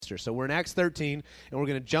pastor. So we're in Acts 13, and we're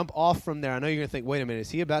going to jump off from there. I know you're going to think, wait a minute, is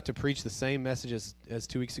he about to preach the same message as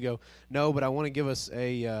 2 weeks ago? No, but I want to give us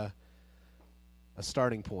a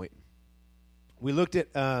starting point. We looked at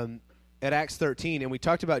Acts 13, and we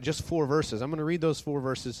talked about just 4 verses. I'm going to read those 4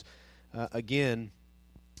 verses again,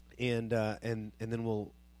 and then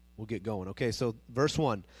we'll get going. Okay, so verse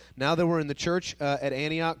 1. Now there were in the church at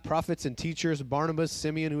Antioch prophets and teachers, Barnabas,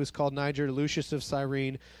 Simeon, who was called Niger, Lucius of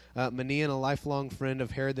Cyrene, Manaen, a lifelong friend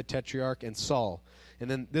of Herod the Tetrarch, and Saul. And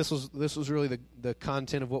then this was really the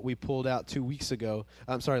content of what we pulled out 2 weeks ago.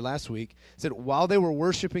 Last week. It said, while they were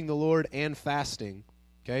worshiping the Lord and fasting.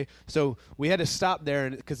 Okay, so we had to stop there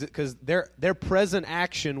because their present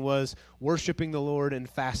action was worshiping the Lord and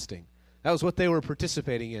fasting. That was what they were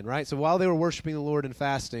participating in, right? So while they were worshiping the Lord and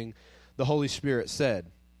fasting, the Holy Spirit said.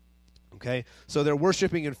 Okay, so their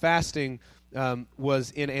worshiping and fasting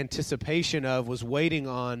was in anticipation of, was waiting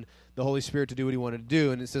on the Holy Spirit to do what he wanted to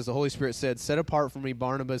do. And it says the Holy Spirit said, set apart for me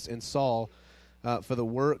Barnabas and Saul for the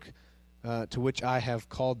work to which I have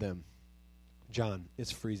called them. John,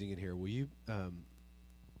 it's freezing in here. Will you...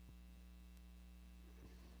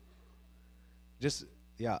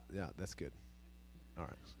 Yeah, that's good. All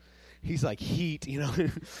right. He's like, heat,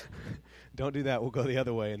 Don't do that. We'll go the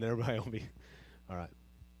other way, and everybody will be. All right.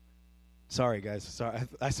 Sorry, guys. Sorry.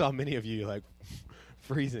 I saw many of you, like,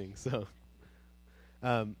 freezing. So,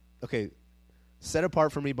 okay. Set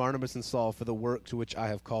apart for me Barnabas and Saul for the work to which I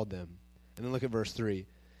have called them. And then look at verse 3.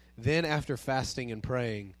 Then after fasting and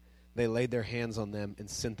praying, they laid their hands on them and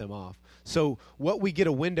sent them off. So what we get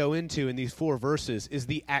a window into in these 4 verses is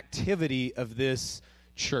the activity of this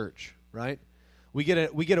church, right? We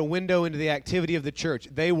get a window into the activity of the church.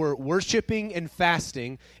 They were worshiping and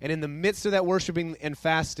fasting, and in the midst of that worshiping and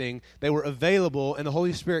fasting, they were available, and the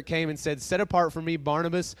Holy Spirit came and said, set apart for me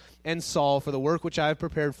Barnabas and Saul for the work which I have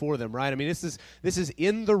prepared for them, right? I mean, this is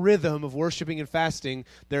in the rhythm of worshiping and fasting.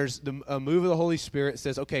 There's a move of the Holy Spirit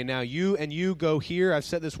says, okay, now you go here. I've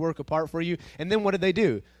set this work apart for you. And then what did they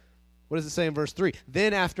do? What does it say in verse 3?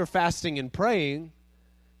 Then after fasting and praying,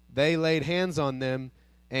 they laid hands on them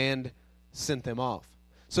and sent them off.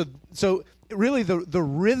 So really the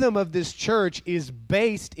rhythm of this church is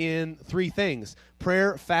based in 3 things: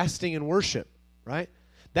 prayer, fasting, and worship, right?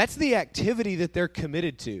 That's the activity that they're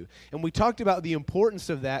committed to. And we talked about the importance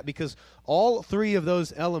of that because all 3 of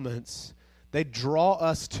those elements, they draw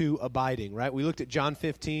us to abiding, right? We looked at John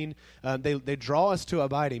 15. They draw us to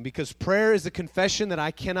abiding because prayer is a confession that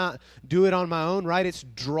I cannot do it on my own, right? It's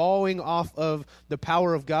drawing off of the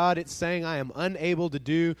power of God. It's saying I am unable to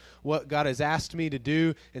do what God has asked me to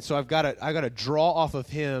do, and so I got to draw off of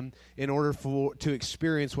Him in order to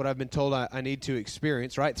experience what I've been told I need to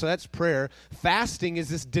experience, right? So that's prayer. Fasting is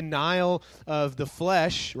this denial of the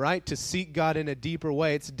flesh, right? To seek God in a deeper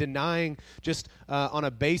way. It's denying just on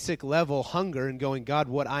a basic level hunger and going, God,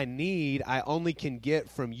 what I need, I only can get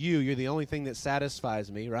from you. You're the only thing that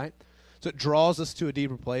satisfies me, right? So it draws us to a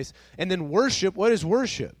deeper place. And then worship, what is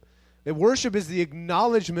worship? Worship is the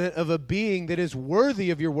acknowledgement of a being that is worthy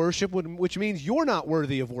of your worship, which means you're not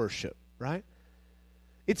worthy of worship, right?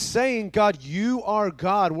 It's saying, God, you are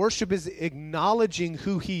God. Worship is acknowledging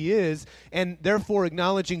who He is and therefore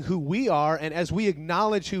acknowledging who we are. And as we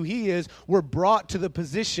acknowledge who He is, we're brought to the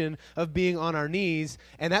position of being on our knees.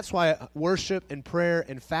 And that's why worship and prayer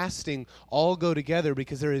and fasting all go together,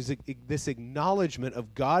 because there is this acknowledgement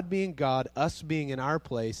of God being God, us being in our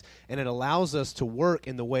place, and it allows us to work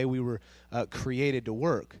in the way we were created to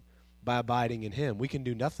work, by abiding in Him. We can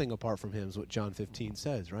do nothing apart from Him is what John 15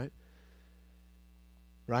 says, right?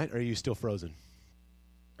 Right? Or are you still frozen?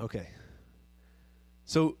 Okay.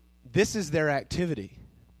 So this is their activity.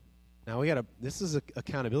 Now this is an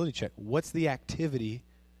accountability check. What's the activity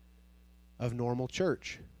of normal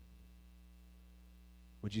church?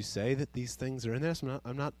 Would you say that these things are in there?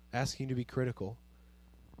 I'm not asking you to be critical.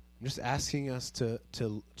 I'm just asking us to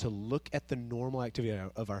look at the normal activity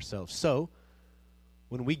of ourselves. So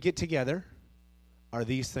when we get together, are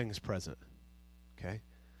these things present? Okay?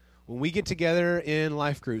 When we get together in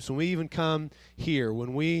life groups, when we even come here,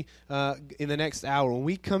 when we, in the next hour, when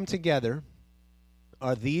we come together,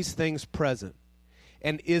 are these things present?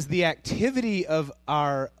 And is the activity of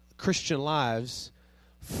our Christian lives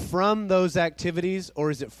from those activities, or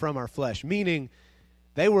is it from our flesh? Meaning,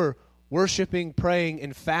 they were worshiping, praying,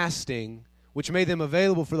 and fasting, which made them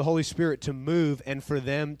available for the Holy Spirit to move and for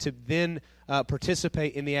them to then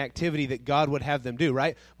participate in the activity that God would have them do,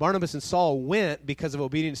 right? Barnabas and Saul went because of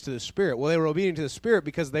obedience to the Spirit. Well, they were obedient to the Spirit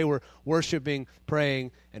because they were worshiping,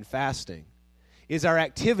 praying, and fasting. Is our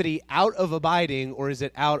activity out of abiding, or is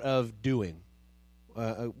it out of doing?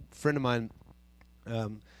 A friend of mine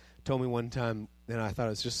told me one time and I thought it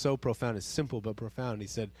was just so profound. It's simple but profound. He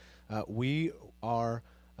said, we are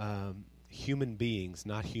human beings,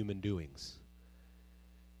 not human doings.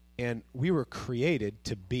 And we were created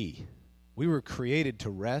to be. We were created to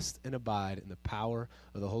rest and abide in the power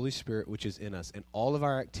of the Holy Spirit, which is in us. And all of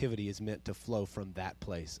our activity is meant to flow from that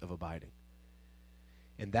place of abiding.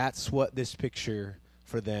 And that's what this picture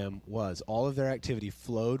for them was. All of their activity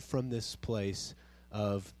flowed from this place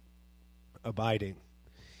of abiding.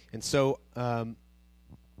 And so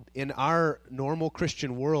in our normal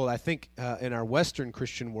Christian world, I think, in our Western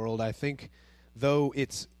Christian world, I think, though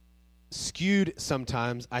it's skewed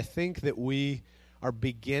sometimes, I think that we are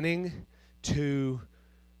beginning to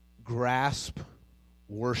grasp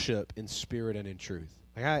worship in spirit and in truth.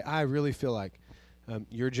 Like I really feel like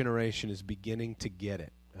your generation is beginning to get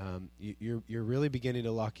it. You're really beginning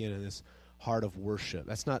to lock in on this heart of worship.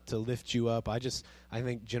 That's not to lift you up. I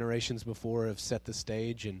think generations before have set the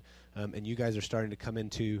stage, and you guys are starting to come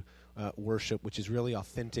into worship, which is really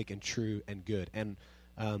authentic and true and good. And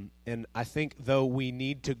I think though we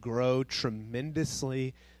need to grow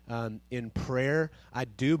tremendously in prayer, I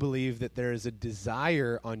do believe that there is a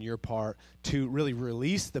desire on your part to really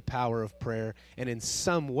release the power of prayer, and in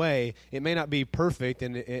some way, it may not be perfect,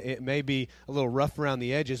 and it may be a little rough around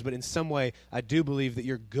the edges, but in some way, I do believe that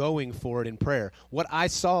you're going for it in prayer. What I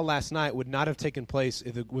saw last night would not have taken place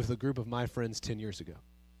with a group of my friends 10 years ago.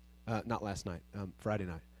 Not last night, Friday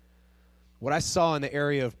night. What I saw in the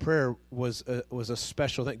area of prayer was a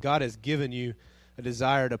special thing. God has given you a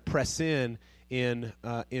desire to press in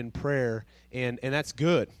prayer, and that's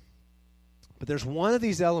good. But there's one of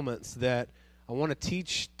these elements that I want to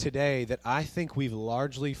teach today that I think we've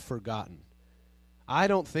largely forgotten. I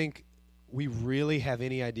don't think we really have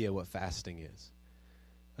any idea what fasting is.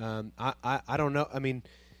 I don't know. I mean,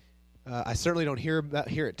 I certainly don't hear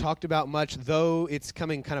it talked about much, though it's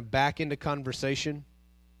coming kind of back into conversation.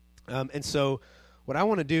 And so what I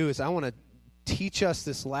want to do is I want to teach us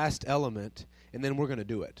this last element, and then we're going to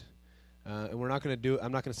do it. And we're not going to do it.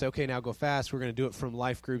 I'm not going to say, okay, now go fast. We're going to do it from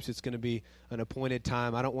life groups. It's going to be an appointed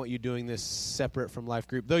time. I don't want you doing this separate from life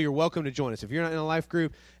group, though you're welcome to join us. If you're not in a life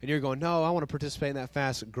group and you're going, no, I want to participate in that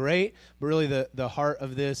fast, great. But really the heart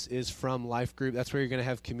of this is from life group. That's where you're going to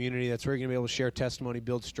have community. That's where you're going to be able to share testimony,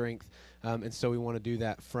 build strength. And so we want to do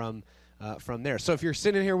that from there. So if you're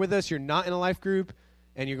sitting here with us, you're not in a life group,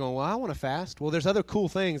 and you're going, well, I want to fast. Well, there's other cool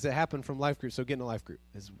things that happen from life group, so get in a life group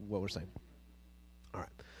is what we're saying. All right.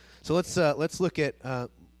 So let's look at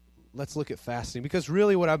fasting, because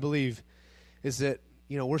really what I believe is that,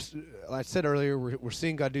 you know, like I said earlier, we're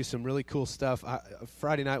seeing God do some really cool stuff.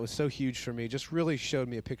 Friday night was so huge for me; just really showed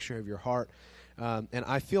me a picture of your heart, and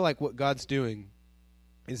I feel like what God's doing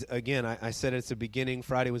is, again, I said it's a beginning.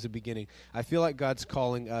 Friday was a beginning. I feel like God's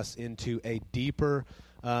calling us into a deeper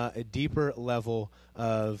level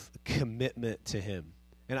of commitment to Him.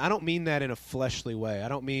 And I don't mean that in a fleshly way. I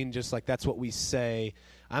don't mean just like that's what we say.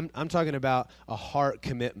 I'm talking about a heart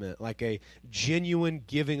commitment, like a genuine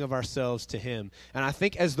giving of ourselves to Him. And I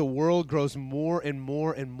think as the world grows more and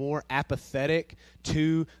more and more apathetic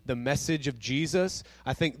to the message of Jesus,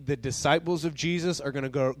 I think the disciples of Jesus are going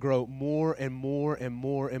to grow more and more and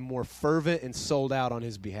more and more fervent and sold out on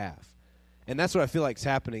His behalf. And that's what I feel like is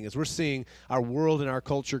happening, is we're seeing our world and our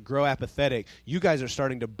culture grow apathetic. You guys are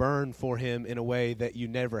starting to burn for Him in a way that you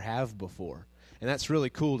never have before. And that's really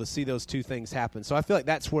cool to see those two things happen. So I feel like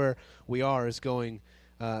that's where we are, is growing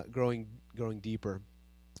deeper.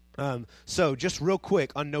 So just real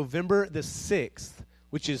quick, on November the 6th,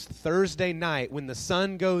 which is Thursday night, when the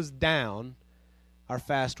sun goes down, our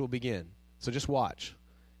fast will begin. So just watch.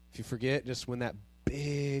 If you forget, just when that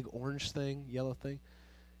big orange thing, yellow thing,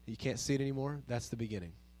 you can't see it anymore, that's the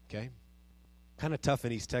beginning, okay? Kind of tough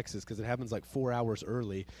in East Texas because it happens like 4 hours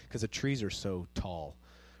early because the trees are so tall,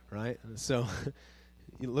 right? So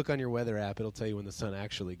you look on your weather app, it'll tell you when the sun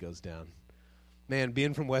actually goes down. Man,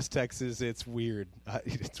 being from West Texas, it's weird.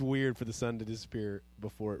 It's weird for the sun to disappear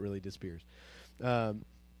before it really disappears.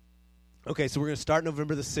 Okay, so we're going to start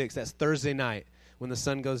November the 6th. That's Thursday night when the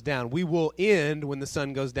sun goes down. We will end when the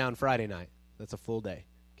sun goes down Friday night. That's a full day.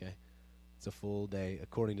 It's a full day.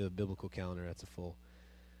 According to the biblical calendar, that's a full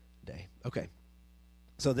day. Okay.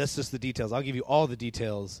 So that's just the details. I'll give you all the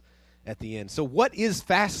details at the end. So what is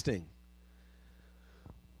fasting?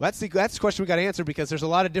 Well, that's the question we got to answer, because there's a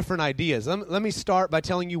lot of different ideas. Let me start by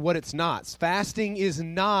telling you what it's not. Fasting is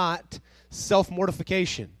not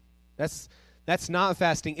self-mortification. That's not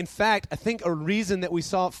fasting. In fact, I think a reason that we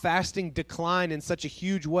saw fasting decline in such a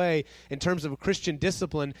huge way in terms of a Christian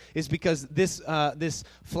discipline is because this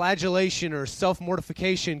flagellation or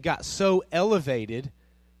self-mortification got so elevated,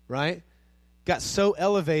 right, got so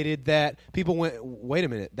elevated that people went, wait a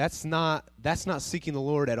minute, that's not seeking the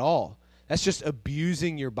Lord at all. That's just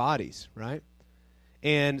abusing your bodies, right?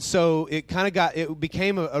 And so it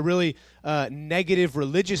became a really negative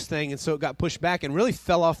religious thing, and so it got pushed back and really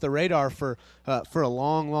fell off the radar for a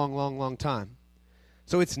long time.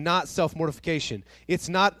 So it's not self-mortification. It's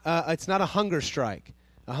not a hunger strike.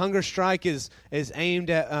 A hunger strike is aimed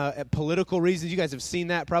at political reasons. You guys have seen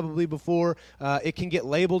that probably before. It can get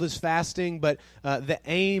labeled as fasting, but the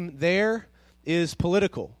aim there is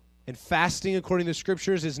political. And fasting, according to the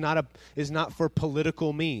Scriptures, is not for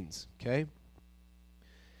political means. Okay.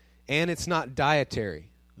 And it's not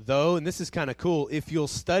dietary. Though, and this is kind of cool, if you'll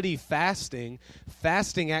study fasting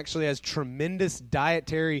actually has tremendous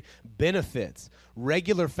dietary benefits.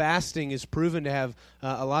 Regular fasting is proven to have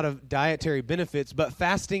a lot of dietary benefits, but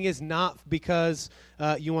fasting is not because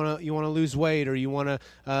you want to lose weight or you want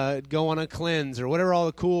to go on a cleanse or whatever all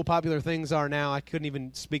the cool popular things are now. I couldn't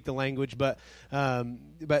even speak the language, but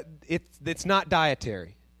it's not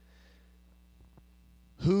dietary.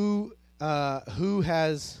 Who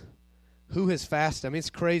has fasted? I mean, it's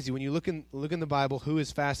crazy when you look in the Bible. Who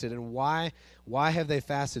has fasted and why have they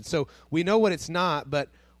fasted? So we know what it's not, but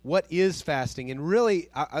what is fasting? And really,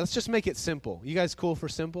 let's just make it simple. You guys cool for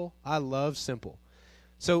simple? I love simple.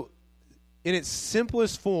 So in its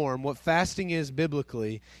simplest form, what fasting is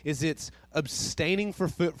biblically is it's abstaining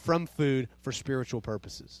from food for spiritual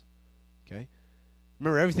purposes. Okay?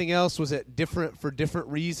 Remember, everything else was for different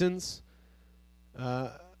reasons.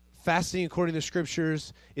 Fasting, according to the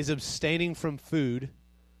Scriptures, is abstaining from food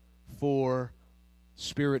for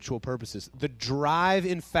spiritual purposes. The drive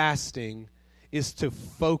in fasting is to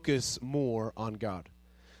focus more on God.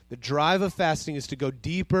 The drive of fasting is to go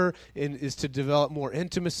deeper and is to develop more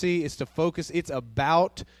intimacy. It's to focus. It's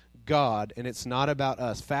about God, and it's not about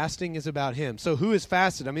us. Fasting is about Him. So who has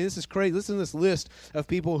fasted? I mean, this is crazy. Listen to this list of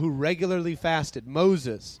people who regularly fasted.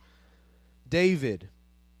 Moses, David,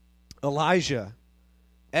 Elijah,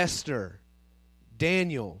 Esther,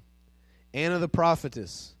 Daniel, Anna the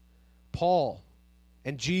prophetess, Paul,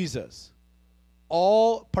 and Jesus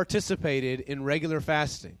all participated in regular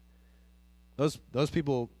fasting. Those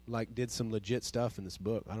people did some legit stuff in this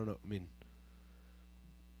book. I don't know. I mean,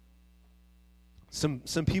 some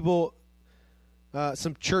people,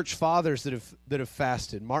 some church fathers that have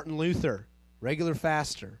fasted. Martin Luther, regular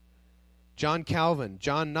faster. John Calvin,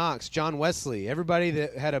 John Knox, John Wesley. Everybody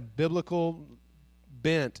that had a biblical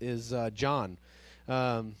bent is John.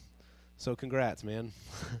 So congrats, man.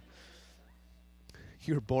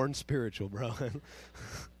 You were born spiritual, bro.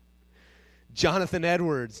 Jonathan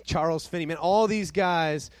Edwards, Charles Finney, man, all these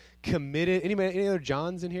guys committed. Any other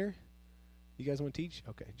Johns in here? You guys want to teach?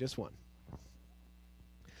 Okay, just one.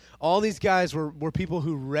 All these guys were people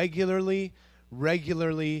who regularly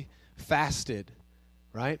fasted,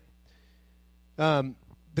 right? The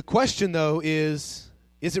question, though, is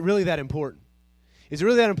it really that important? Is it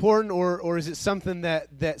really that important, or is it something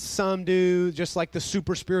that some do, just like the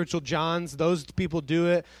super spiritual Johns? Those people do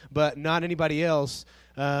it, but not anybody else.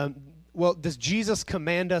 Well, does Jesus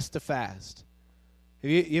command us to fast?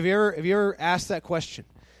 Have you ever asked that question?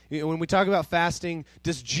 When we talk about fasting,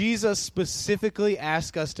 does Jesus specifically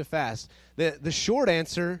ask us to fast? The short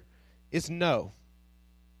answer is no.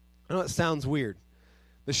 I know it sounds weird.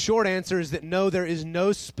 The short answer is that no, there is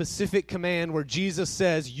no specific command where Jesus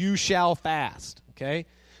says, you shall fast. Okay?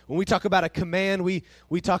 When we talk about a command, we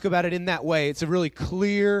talk about it in that way. It's a really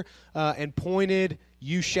clear and pointed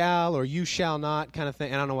you shall or you shall not kind of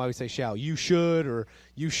thing. And I don't know why we say shall. You should or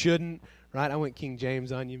you shouldn't, right? I went King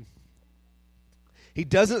James on you. He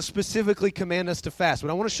doesn't specifically command us to fast.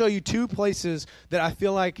 But I want to show you two places that I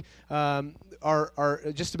feel like are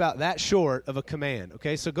just about that short of a command.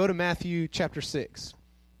 Okay, so go to Matthew chapter 6.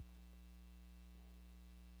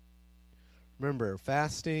 Remember,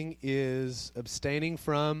 fasting is abstaining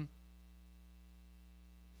from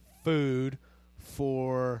food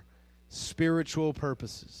for spiritual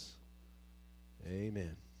purposes.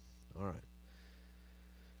 Amen. All right.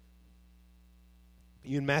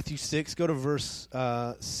 You in Matthew 6, go to verse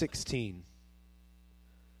 16.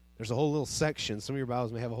 There's a whole little section. Some of your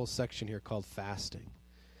Bibles may have a whole section here called fasting.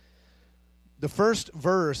 The first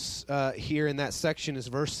verse here in that section is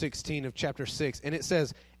verse 16 of chapter 6, and it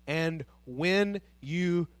says, and when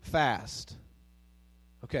you fast.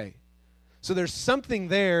 Okay. So there's something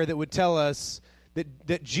there that would tell us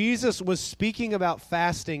that Jesus was speaking about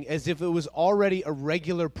fasting as if it was already a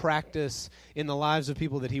regular practice in the lives of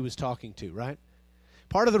people that he was talking to, right?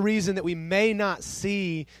 part of the reason that we may not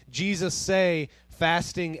see Jesus say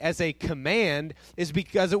fasting as a command is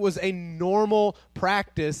because it was a normal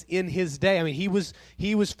practice in his day. I mean, he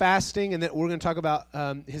was fasting, and then we're going to talk about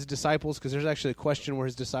his disciples, because there's actually a question where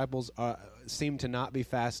his disciples seem to not be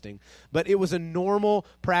fasting. But it was a normal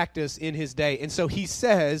practice in his day. And so he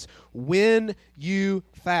says, when you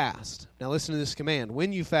fast. Now listen to this command.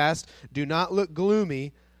 When you fast, do not look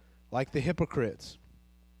gloomy like the hypocrites,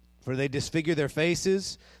 for they disfigure their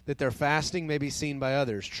faces, that their fasting may be seen by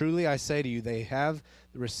others. Truly I say to you, they have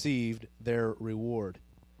received their reward.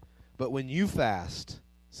 But when you fast,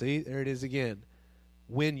 see, there it is again.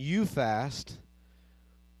 When you fast,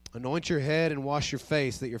 anoint your head and wash your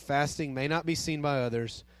face, that your fasting may not be seen by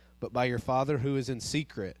others, but by your Father who is in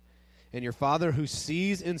secret. And your Father who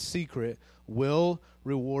sees in secret will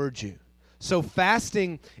reward you. So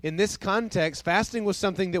fasting, in this context, fasting was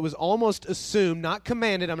something that was almost assumed, not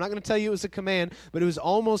commanded. I'm not going to tell you it was a command, but it was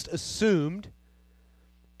almost assumed.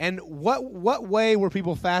 And what way were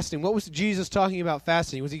people fasting? What was Jesus talking about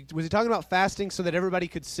fasting? Was he talking about fasting so that everybody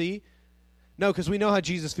could see? No, because we know how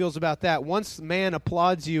Jesus feels about that. Once man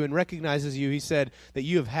applauds you and recognizes you, he said that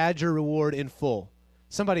you have had your reward in full.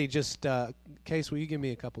 Somebody just, Case, will you give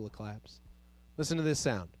me a couple of claps? Listen to this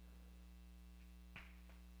sound.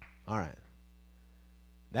 All right.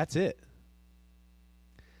 That's it.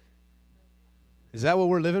 Is that what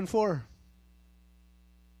we're living for?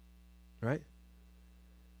 Right?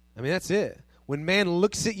 I mean, that's it. When man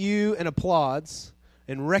looks at you and applauds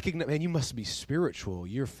and recognize, man, you must be spiritual.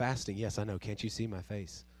 You're fasting. Yes, I know. Can't you see my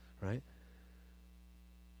face? Right?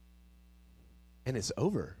 And it's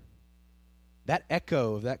over. That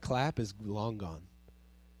echo of that clap is long gone.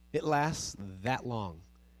 It lasts that long.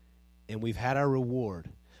 And we've had our reward.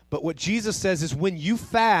 But what Jesus says is when you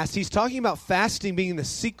fast, he's talking about fasting being the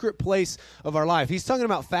secret place of our life. He's talking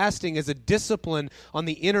about fasting as a discipline on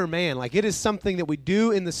the inner man. Like it is something that we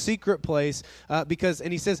do in the secret place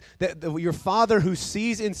and he says that your Father who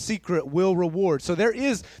sees in secret will reward. So there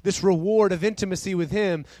is this reward of intimacy with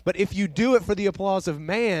him. But if you do it for the applause of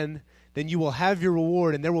man, then you will have your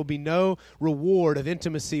reward, and there will be no reward of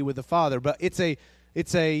intimacy with the Father. But it's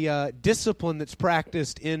a discipline that's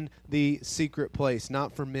practiced in the secret place,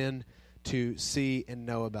 not for men to see and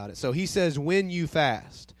know about it. So he says, when you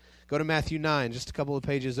fast. Go to Matthew 9, just a couple of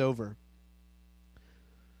pages over.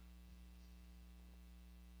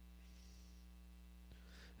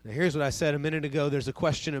 Now here's what I said a minute ago. There's a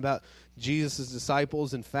question about Jesus'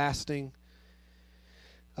 disciples and fasting.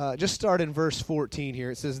 Just start in verse 14 here.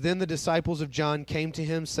 It says, Then the disciples of John came to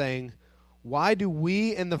him, saying, Why do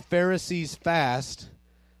we and the Pharisees fast,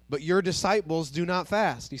 but your disciples do not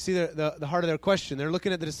fast? You see the heart of their question. They're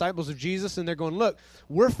looking at the disciples of Jesus, and they're going, look,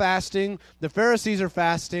 we're fasting, the Pharisees are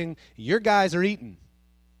fasting, your guys are eating.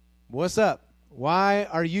 What's up? Why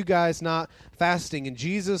are you guys not fasting? And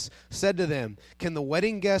Jesus said to them, Can the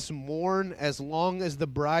wedding guests mourn as long as the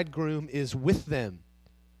bridegroom is with them?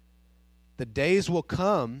 The days will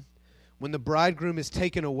come when the bridegroom is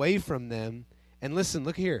taken away from them. And listen,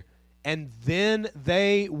 look here. And then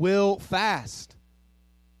they will fast.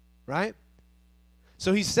 Right?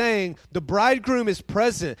 So he's saying the bridegroom is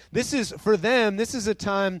present. This is, for them, this is a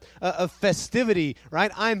time of festivity, right?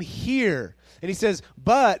 I'm here. And he says,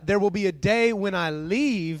 but there will be a day when I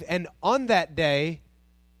leave, and on that day,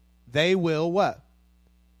 they will what?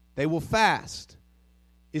 They will fast.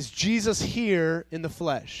 Is Jesus here in the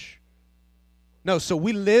flesh? No, so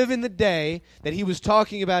we live in the day that he was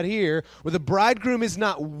talking about here, where the bridegroom is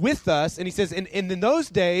not with us, and he says, and in those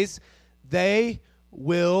days, they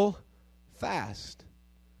will fast.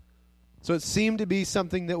 So it seemed to be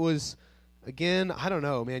something that was, again, I don't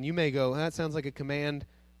know, man, you may go, that sounds like a command.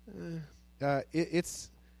 It's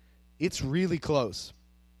really close.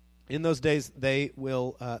 In those days, they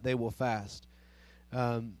will fast.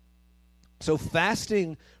 So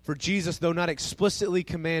fasting for Jesus, though not explicitly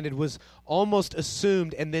commanded, was almost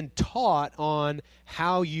assumed and then taught on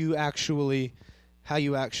how you actually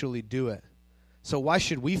do it. So why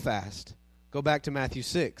should we fast? Go back to Matthew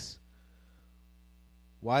 6.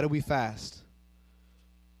 Why do we fast?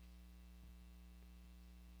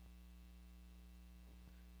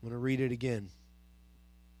 I'm going to read it again.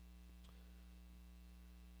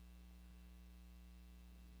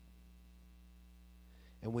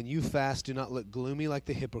 And when you fast, do not look gloomy like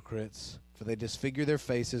the hypocrites, for they disfigure their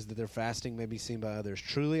faces, that their fasting may be seen by others.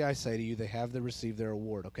 Truly I say to you, they have received their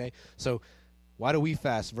reward. Okay? So, why do we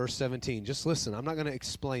fast? Verse 17. Just listen. I'm not going to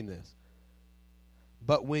explain this.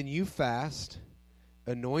 But when you fast,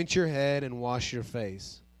 anoint your head and wash your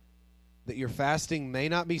face, that your fasting may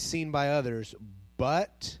not be seen by others,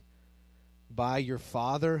 but by your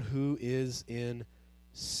Father who is in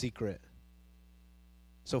secret.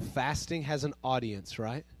 So fasting has an audience,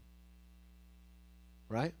 right?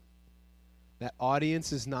 Right? That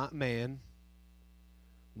audience is not man.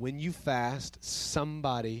 When you fast,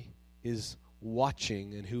 somebody is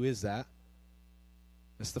watching, and who is that?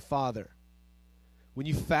 That's the Father. When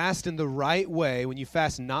you fast in the right way, when you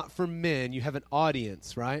fast not for men, you have an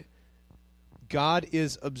audience, right? God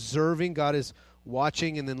is observing, God is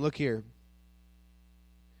watching, and then look here.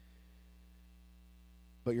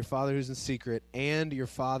 But your Father who's in secret, and your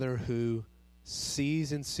Father who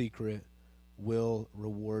sees in secret will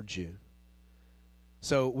reward you.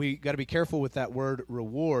 So we got to be careful with that word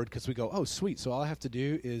reward, because we go, oh, sweet, so all I have to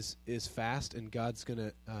do is fast, and God's going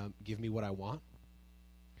to give me what I want?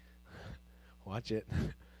 Watch it.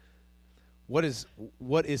 What is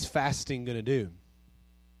fasting going to do?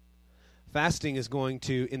 Fasting is going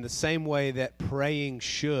to, in the same way that praying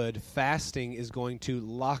should, fasting is going to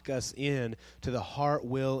lock us in to the heart,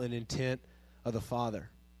 will, and intent of the Father.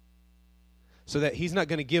 So that He's not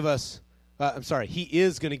going to give us, He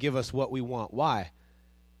is going to give us what we want. Why?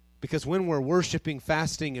 Because when we're worshiping,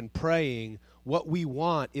 fasting, and praying, what we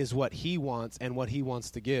want is what He wants and what He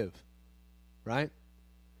wants to give. Right?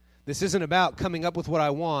 This isn't about coming up with what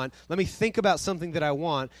I want. Let me think about something that I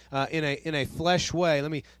want in a flesh way.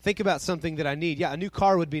 Let me think about something that I need. Yeah, a new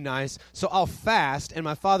car would be nice, so I'll fast, and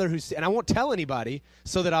my Father and I won't tell anybody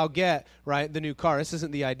so that I'll get, right, the new car. This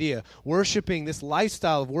isn't the idea. Worshiping, this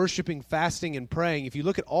lifestyle of worshiping, fasting, and praying, if you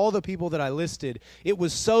look at all the people that I listed, it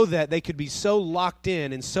was so that they could be so locked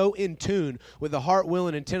in and so in tune with the heart, will,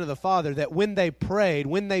 and intent of the Father that when they prayed,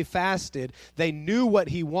 when they fasted, they knew what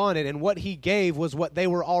He wanted, and what He gave was what they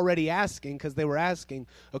were already asking, because they were asking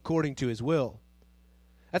according to His will.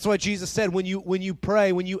 That's why Jesus said, when you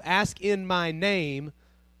pray, when you ask in my name,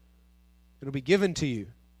 it'll be given to you.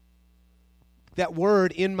 That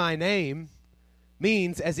word, in my name,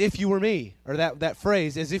 means as if you were me, or that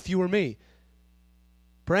phrase, as if you were me.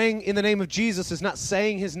 Praying in the name of Jesus is not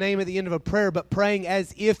saying His name at the end of a prayer, but praying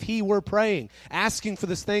as if He were praying, asking for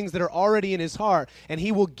the things that are already in His heart, and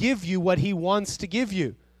He will give you what He wants to give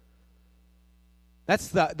you. That's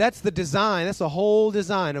the design. That's the whole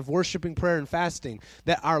design of worshiping, prayer, and fasting,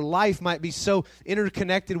 that our life might be so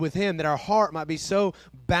interconnected with Him, that our heart might be so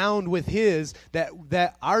bound with His,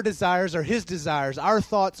 that our desires are His desires, our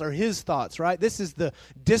thoughts are His thoughts, right? This is the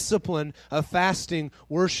discipline of fasting,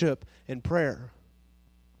 worship, and prayer.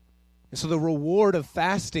 And so the reward of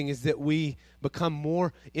fasting is that we become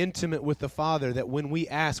more intimate with the Father, that when we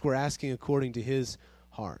ask, we're asking according to His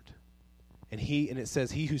heart. And it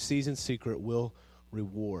says, He who sees in secret will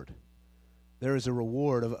reward. There is a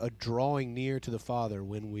reward of a drawing near to the Father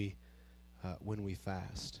when we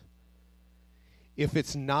fast. If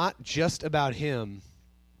it's not just about Him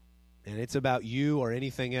and it's about you or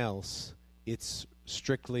anything else, it's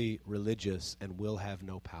strictly religious and will have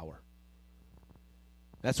no power.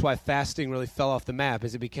 That's why fasting really fell off the map,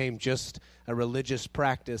 as it became just a religious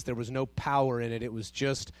practice. There was no power in it. It was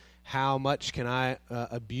just, how much can I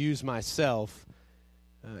abuse myself?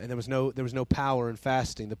 And there was no power in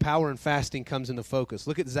fasting. The power in fasting comes into focus.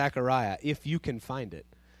 Look at Zechariah, if you can find it.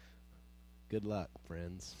 Good luck,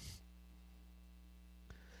 friends.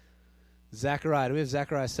 Zechariah, do we have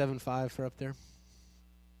Zechariah 7:5 for up there?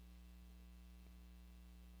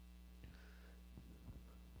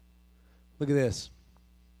 Look at this.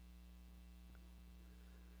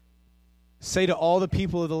 Say to all the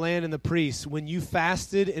people of the land and the priests, when you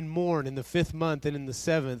fasted and mourned in the 5th month and in the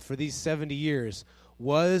 7th for these 70 years,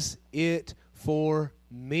 was it for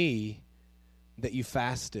me that you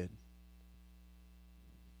fasted?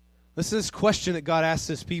 Listen to this question that God asks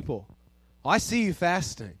His people. I see you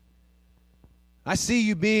fasting. I see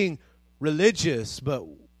you being religious, but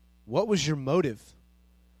what was your motive?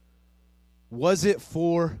 Was it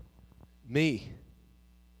for me?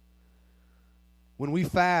 When we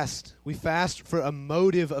fast for a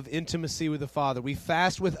motive of intimacy with the Father. We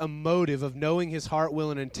fast with a motive of knowing His heart, will,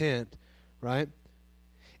 and intent, right?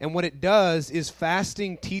 And what it does is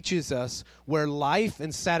fasting teaches us where life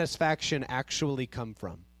and satisfaction actually come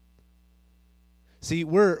from. See,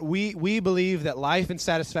 we believe that life and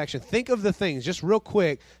satisfaction, think of the things, just real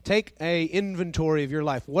quick, take an inventory of your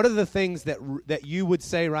life. What are the things that you would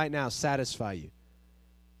say right now satisfy you?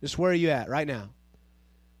 Just where are you at right now?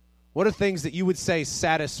 What are things that you would say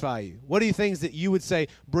satisfy you? What are things that you would say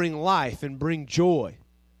bring life and bring joy?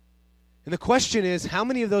 And the question is, how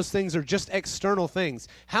many of those things are just external things?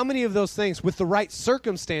 How many of those things, with the right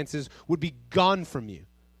circumstances, would be gone from you?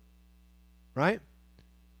 Right?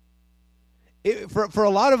 For a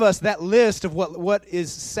lot of us, that list of what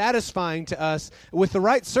is satisfying to us with the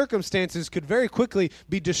right circumstances could very quickly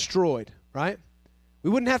be destroyed, right? We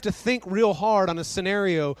wouldn't have to think real hard on a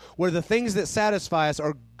scenario where the things that satisfy us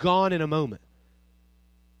are gone in a moment.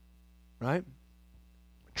 Right?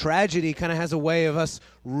 Tragedy kind of has a way of us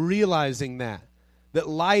realizing that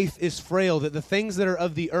life is frail, that the things that are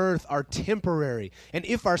of the earth are temporary. And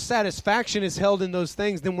if our satisfaction is held in those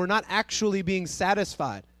things, then we're not actually being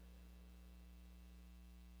satisfied.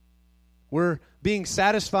 We're being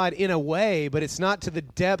satisfied in a way, but it's not to the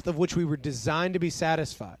depth of which we were designed to be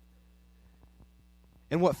satisfied.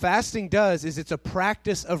 And what fasting does is it's a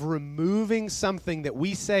practice of removing something that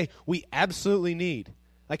we say we absolutely need.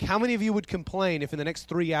 Like, how many of you would complain if in the next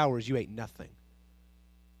 3 hours you ate nothing?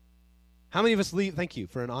 How many of us leave? Thank you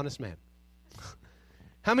for an honest man.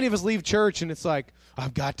 How many of us leave church and it's like,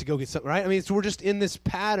 I've got to go get something, right? I mean, we're just in this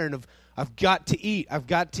pattern of, I've got to eat, I've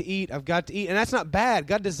got to eat, I've got to eat. And that's not bad.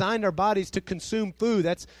 God designed our bodies to consume food.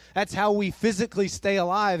 That's how we physically stay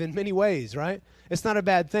alive in many ways, right? It's not a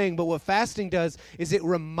bad thing. But what fasting does is it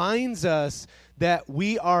reminds us that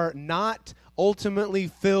we are not ultimately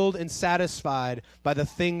filled and satisfied by the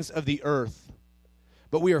things of the earth,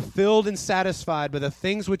 but we are filled and satisfied by the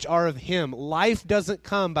things which are of Him. Life doesn't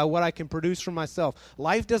come by what I can produce for myself.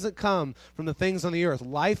 Life doesn't come from the things on the earth.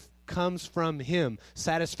 Life comes from Him.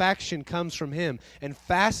 Satisfaction comes from Him. And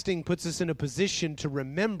fasting puts us in a position to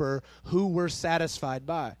remember who we're satisfied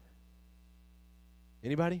by.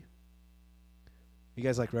 Anybody? You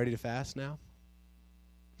guys like ready to fast now?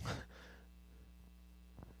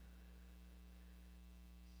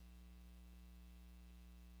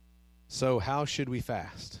 So how should we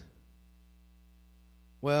fast?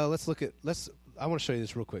 Well, I want to show you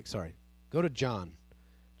this real quick. Sorry. Go to John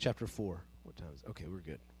chapter 4. What time is it? Okay, we're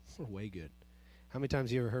good. We're way good. How many times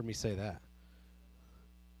have you ever heard me say that?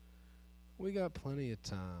 We got plenty of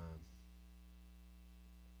time.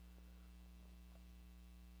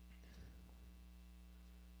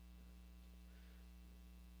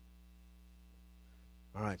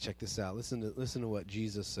 All right, check this out. Listen to what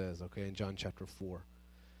Jesus says, okay, in John chapter 4.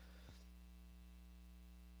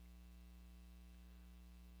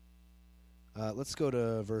 Let's go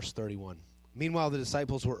to verse 31. Meanwhile, the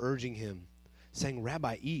disciples were urging him, saying,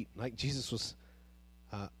 Rabbi, eat. Like Jesus was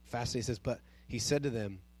fasting. He says, but he said to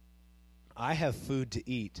them, I have food to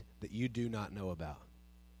eat that you do not know about.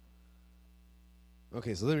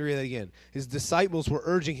 Okay, so let me read that again. His disciples were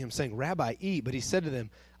urging him, saying, Rabbi, eat. But he said to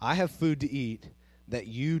them, I have food to eat that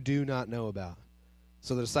you do not know about.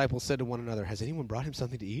 So the disciples said to one another, has anyone brought him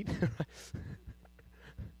something to eat?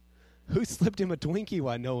 Who slipped him a Twinkie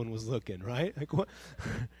while no one was looking, right? Like what?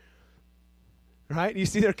 Right? You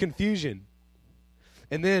see their confusion.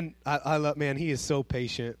 And then, I love, man, he is so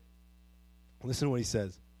patient. Listen to what he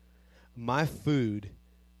says. My food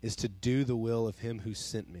is to do the will of him who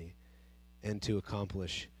sent me and to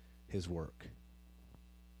accomplish his work.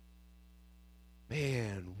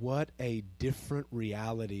 Man, what a different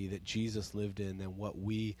reality that Jesus lived in than what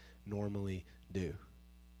we normally do.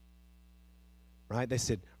 Right? They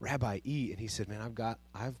said, Rabbi, eat. And he said, man,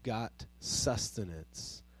 I've got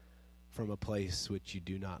sustenance from a place which you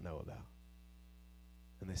do not know about.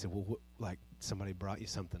 And they said, well, like somebody brought you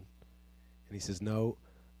something. And he says, no,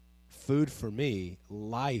 food for me,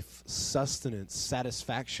 life, sustenance,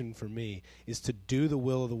 satisfaction for me is to do the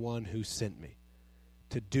will of the one who sent me,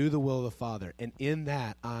 to do the will of the Father. And in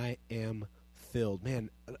that I am filled. Man,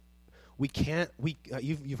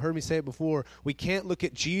 you've heard me say it before, we can't look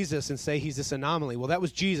at Jesus and say he's this anomaly. Well, that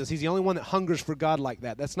was Jesus. He's the only one that hungers for God like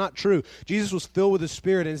that. That's not true. Jesus was filled with the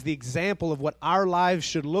Spirit and is the example of what our lives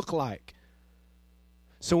should look like.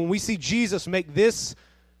 So when we see Jesus make this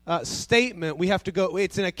statement, we have to go,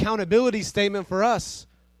 it's an accountability statement for us.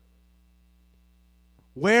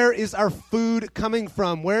 Where is our food coming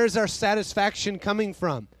from? Where is our satisfaction coming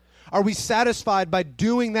from? Are we satisfied by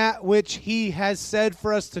doing that which he has said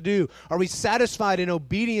for us to do? Are we satisfied in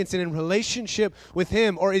obedience and in relationship with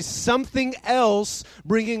him? Or is something else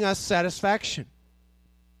bringing us satisfaction?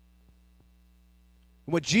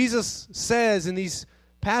 What Jesus says in these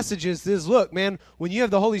passages is, look, man, when you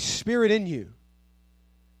have the Holy Spirit in you,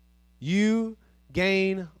 you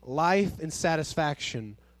gain life and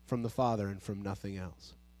satisfaction from the Father and from nothing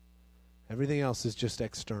else. Everything else is just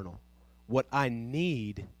external. What I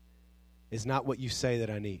need is not what you say that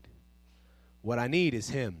I need. What I need is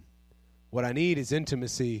him. What I need is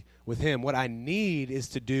intimacy with him. What I need is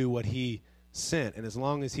to do what he sent. And as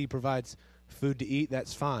long as he provides food to eat,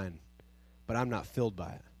 that's fine. But I'm not filled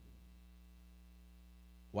by it.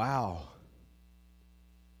 Wow.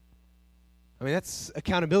 I mean, that's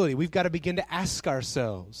accountability. We've got to begin to ask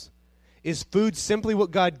ourselves, Is food simply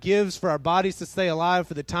what God gives for our bodies to stay alive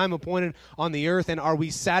for the time appointed on the earth? And are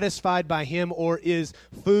we satisfied by Him, or is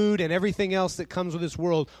food and everything else that comes with this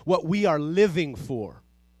world what we are living for?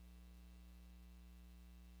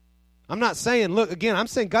 I'm not saying, look, again, I'm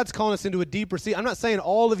saying God's calling us into a deeper sea. I'm not saying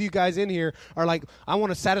all of you guys in here are like, I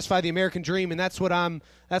want to satisfy the American dream, and that's what I'm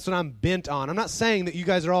bent on. I'm not saying that you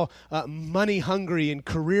guys are all money hungry and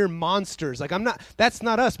career monsters. Like, that's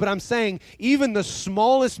not us. But I'm saying even the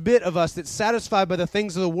smallest bit of us that's satisfied by the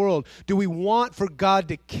things of the world, do we want for God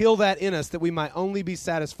to kill that in us, that we might only be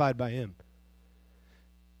satisfied by Him?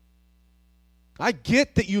 I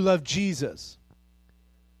get that you love Jesus.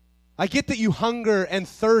 I get that you hunger and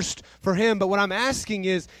thirst for Him, but what I'm asking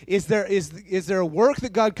is there a work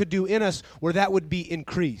that God could do in us where that would be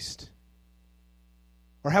increased?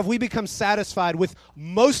 Or have we become satisfied with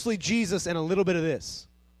mostly Jesus and a little bit of this?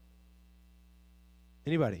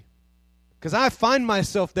 Anybody? Because I find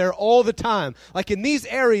myself there all the time. Like in these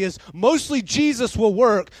areas, mostly Jesus will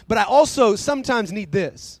work, but I also sometimes need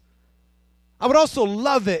this. I would also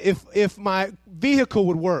love it if my vehicle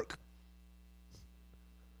would work.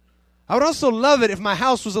 I would also love it if my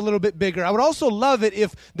house was a little bit bigger. I would also love it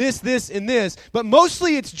if this, and this. But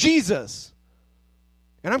mostly it's Jesus.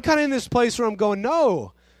 And I'm kind of in this place where I'm going,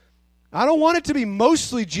 no, I don't want it to be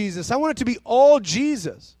mostly Jesus. I want it to be all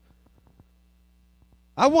Jesus.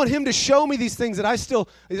 I want Him to show me these things that I still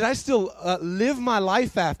live my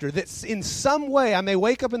life after, that in some way I may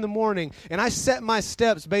wake up in the morning and I set my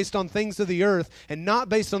steps based on things of the earth and not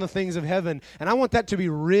based on the things of heaven. And I want that to be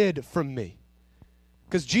rid from me.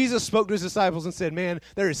 Because Jesus spoke to His disciples and said, man,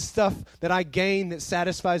 there is stuff that I gain that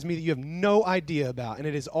satisfies me that you have no idea about, and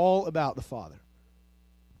it is all about the Father.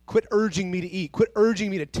 Quit urging me to eat. Quit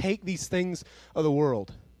urging me to take these things of the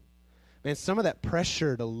world. Man, some of that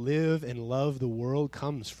pressure to live and love the world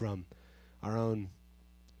comes from our own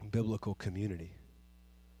biblical community.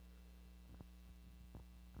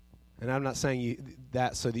 And I'm not saying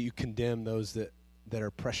that so that you condemn those that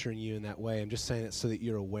are pressuring you in that way. I'm just saying it so that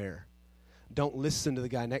you're aware. Don't listen to the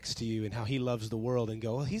guy next to you and how he loves the world and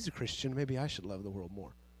go, well, he's a Christian. Maybe I should love the world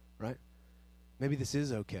more, right? Maybe this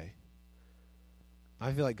is okay.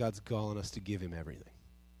 I feel like God's calling us to give Him everything,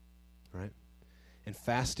 right? And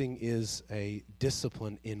fasting is a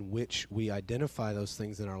discipline in which we identify those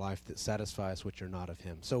things in our life that satisfy us, which are not of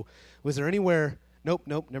Him. So was there anywhere, nope,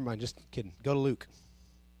 never mind, just kidding. Go to Luke.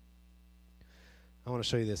 I want to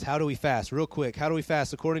show you this. How do we fast? Real quick, how do we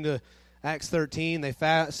fast? According to Acts 13, they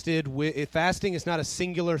fasted. Fasting is not a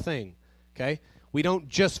singular thing, okay? We don't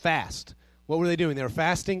just fast. What were they doing? They were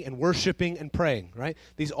fasting and worshiping and praying, right?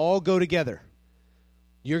 These all go together.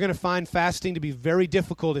 You're going to find fasting to be very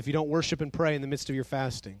difficult if you don't worship and pray in the midst of your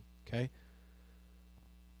fasting, okay?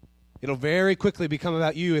 It'll very quickly become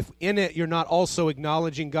about you if in it you're not also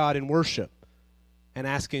acknowledging God in worship and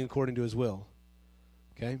asking according to His will,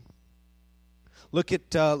 okay? Look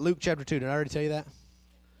at Luke chapter 2. Did I already tell you that?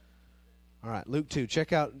 All right, Luke 2.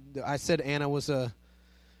 Check out, I said Anna was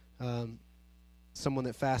someone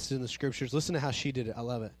that fasted in the Scriptures. Listen to how she did it. I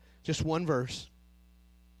love it. Just one verse.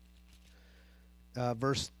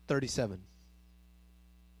 Verse 37.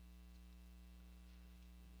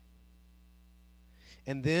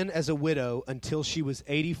 And then as a widow until she was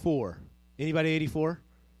 84. Anybody 84?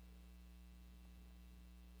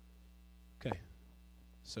 Okay.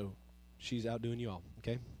 So she's outdoing you all,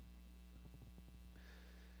 okay?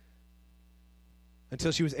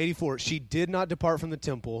 Until she was 84, she did not depart from the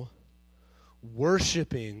temple,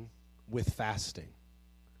 worshiping with fasting.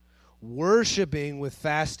 Worshiping with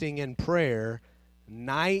fasting and prayer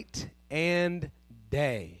night and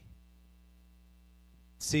day.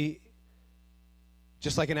 See,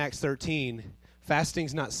 just like in Acts 13,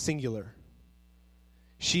 fasting's not singular.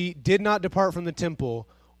 She did not depart from the temple,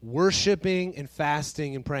 worshiping and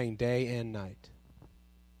fasting and praying day and night.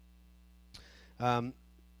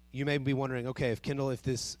 You may be wondering, okay, if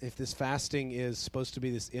this fasting is supposed to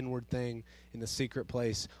be this inward thing in the secret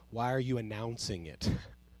place, why are you announcing it?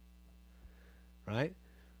 Right?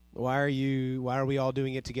 Why are we all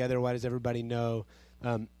doing it together? Why does everybody know?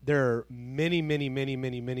 There are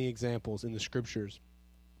many examples in the Scriptures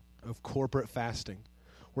of corporate fasting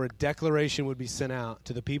where a declaration would be sent out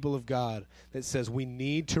to the people of God that says we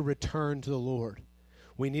need to return to the Lord.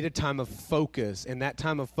 We need a time of focus, and that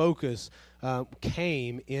time of focus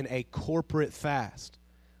came in a corporate fast.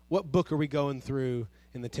 What book are we going through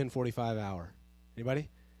in the 10:45 hour? Anybody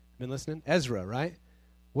been listening? Ezra, right?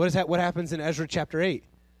 What happens in Ezra chapter 8?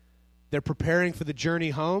 They're preparing for the journey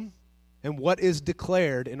home, and what is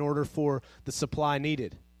declared in order for the supply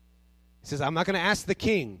needed? He says, I'm not going to ask the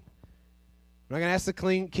king. I'm not going to ask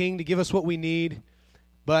the king to give us what we need.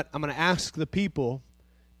 but I'm going to ask the people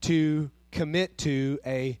to commit to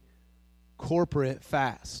a corporate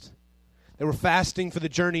fast. They were fasting for the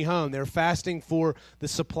journey home. They were fasting for the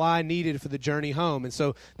supply needed for the journey home. And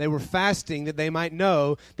so they were fasting that they might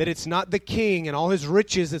know that it's not the king and all his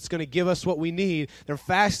riches that's going to give us what we need. They're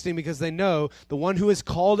fasting because they know the one who has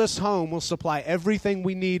called us home will supply everything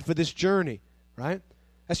we need for this journey, right?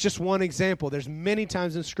 That's just one example. There's many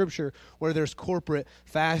times in Scripture where there's corporate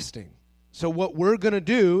fasting. So what we're going to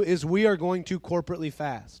do is we are going to corporately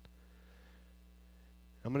fast.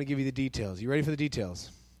 I'm going to give you the details. You ready for the details?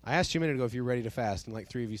 I asked you a minute ago if you're ready to fast, and like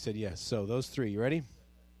 3 of you said yes. So those 3, you ready?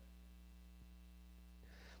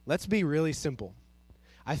 Let's be really simple.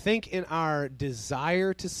 I think in our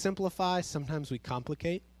desire to simplify, sometimes we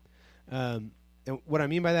complicate. And what I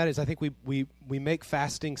mean by that is I think we make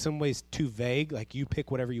fasting some ways too vague, like you pick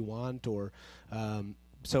whatever you want, or and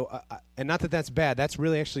not that that's bad. That's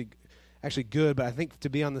really actually good, but I think to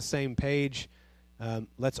be on the same page,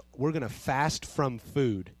 we're going to fast from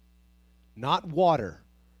food, not water.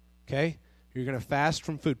 Okay? You're going to fast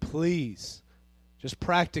from food. Please, just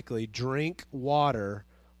practically drink water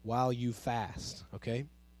while you fast. Okay?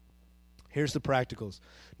 Here's the practicals.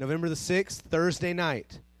 November the 6th, Thursday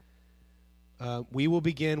night, we will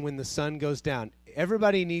begin when the sun goes down.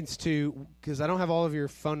 Everybody needs to, because I don't have all of your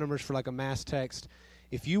phone numbers for like a mass text.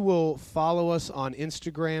 If you will follow us on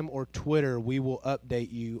Instagram or Twitter, we will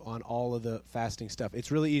update you on all of the fasting stuff.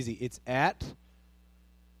 It's really easy. It's at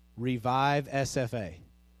Revive SFA.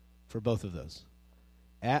 For both of those.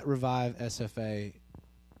 At Revive SFA.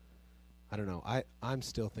 I don't know. I'm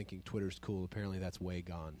still thinking Twitter's cool. Apparently that's way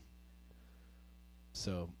gone.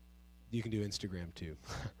 So you can do Instagram too.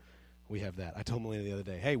 We have that. I told Melina the other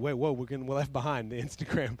day, hey, we're left behind. The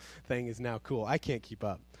Instagram thing is now cool. I can't keep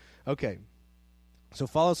up. Okay. So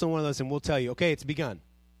follow us on one of those and we'll tell you, okay, it's begun.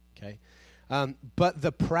 Okay. But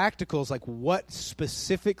the practicals, like what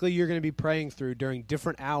specifically you're going to be praying through during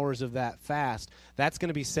different hours of that fast, that's going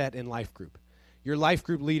to be set in life group. Your life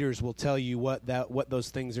group leaders will tell you what those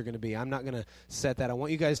things are going to be. I'm not going to set that. I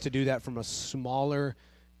want you guys to do that from a smaller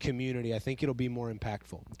community. I think it'll be more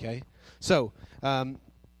impactful, okay? So November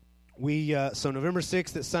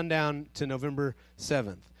 6th at sundown to November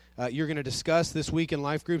 7th. You're going to discuss this week in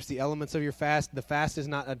life groups the elements of your fast. The fast is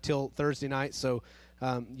not until Thursday night, so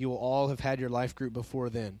you will all have had your life group before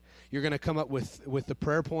then. You're going to come up with the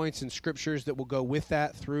prayer points and scriptures that will go with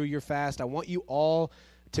that through your fast. I want you all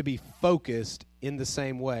to be focused in the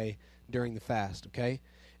same way during the fast, okay?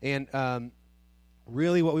 And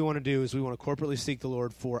really what we want to do is we want to corporately seek the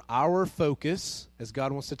Lord for our focus as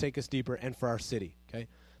God wants to take us deeper and for our city, okay?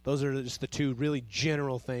 Those are just the 2 really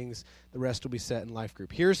general things. The rest will be set in life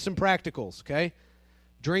group. Here's some practicals, okay?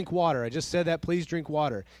 Drink water. I just said that. Please drink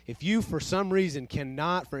water. If you, for some reason,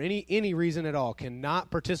 cannot, for any reason at all, cannot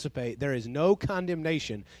participate, there is no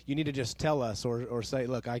condemnation. You need to just tell us or say,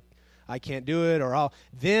 look, I can't do it, or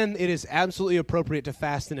then it is absolutely appropriate to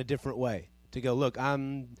fast in a different way. To go, look,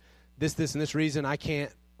 I'm this, and this reason I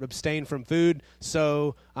can't abstain from food,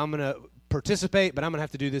 so I'm going to participate, but I'm going to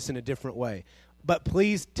have to do this in a different way. But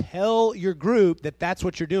please tell your group that that's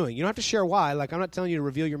what you're doing. You don't have to share why. Like, I'm not telling you to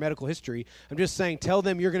reveal your medical history. I'm just saying tell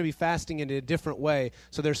them you're going to be fasting in a different way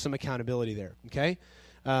so there's some accountability there, okay?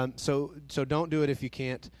 So don't do it if you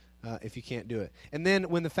can't do it. And then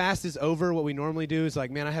when the fast is over, what we normally do is like,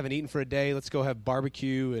 man, I haven't eaten for a day. Let's go have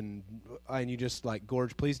barbecue and you just like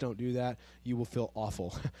gorge. Please don't do that. You will feel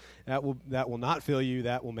awful. That will not fill you.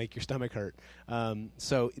 That will make your stomach hurt.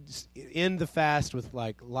 So end the fast with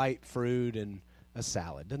like light fruit and a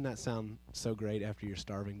salad. Doesn't that sound so great after you're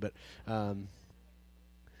starving? But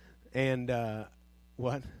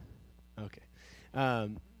what? Okay.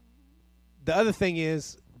 The other thing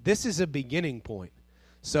is this is a beginning point.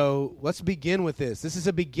 So let's begin with this. This is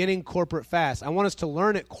a beginning corporate fast. I want us to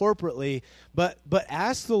learn it corporately, but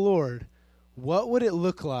ask the Lord, what would it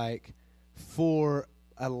look like for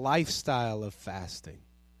a lifestyle of fasting?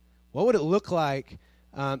 What would it look like?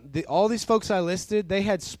 All these folks I listed, they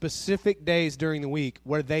had specific days during the week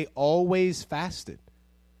where they always fasted.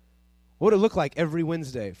 What would it look like every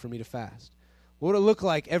Wednesday for me to fast? What would it look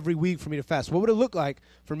like every week for me to fast? What would it look like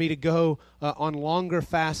for me to go on longer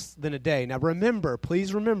fasts than a day? Now remember,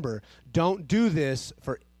 please remember, don't do this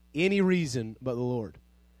for any reason but the Lord.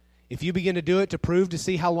 If you begin to do it to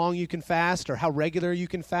see how long you can fast or how regular you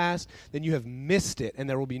can fast, then you have missed it and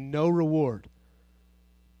there will be no reward.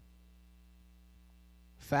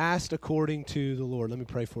 Fast according to the Lord. Let me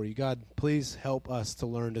pray for you. God, please help us to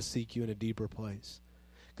learn to seek you in a deeper place.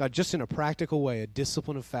 God, just in a practical way, a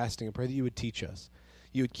discipline of fasting, I pray that you would teach us.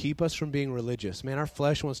 you would keep us from being religious. Man, our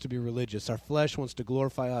flesh wants to be religious. Our flesh wants to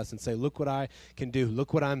glorify us and say, look what I can do.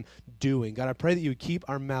 Look what I'm doing. God, I pray that you would keep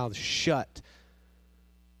our mouths shut.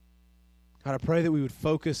 God, I pray that we would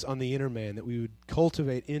focus on the inner man, that we would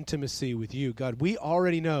cultivate intimacy with you. God, we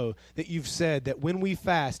already know that you've said that when we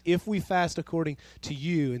fast, if we fast according to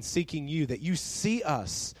you and seeking you, that you see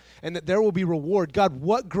us and that there will be reward. God,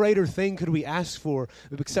 what greater thing could we ask for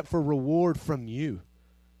except for reward from you?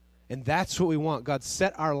 And that's what we want. God,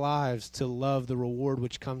 set our lives to love the reward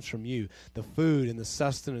which comes from you, the food and the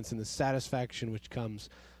sustenance and the satisfaction which comes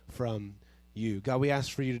from you. God, we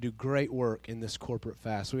ask for you to do great work in this corporate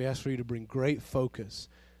fast. We ask for you to bring great focus.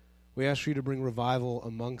 We ask for you to bring revival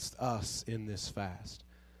amongst us in this fast.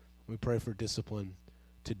 We pray for discipline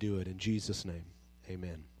to do it. In Jesus' name,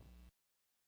 amen.